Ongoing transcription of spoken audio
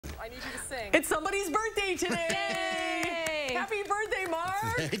I need you to sing. It's somebody's birthday today. Yay! Happy birthday,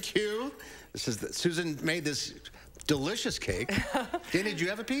 Mark. Thank you. Susan made this delicious cake. Dana, did you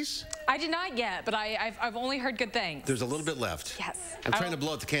have a piece? I did not yet, but I've only heard good things. There's a little bit left. Yes. I'm trying to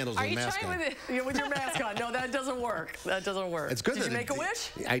blow out the candles with a mask on. Are you trying with it? Yeah, with your mask on. No, that doesn't work. That doesn't work. It's good. Did you make a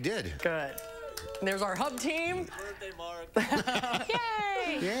wish? I did. Good. And there's our hub team. Happy birthday, Mark.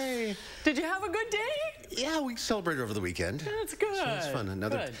 Yay! Yay. Did you have a good day? Yeah, we celebrated over the weekend. That's good. So it's fun.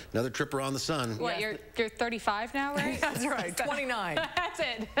 Another trip around the sun. What, Yes. you're 35 now, right? That's right, 29. That's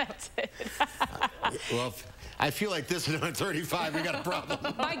it. That's it. Well, I feel like this at 35, we got a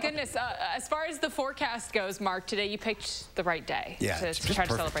problem. My goodness, as far as the forecast goes, Mark, today you picked the right day Yeah, to it's try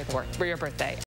to perfect. celebrate your birthday.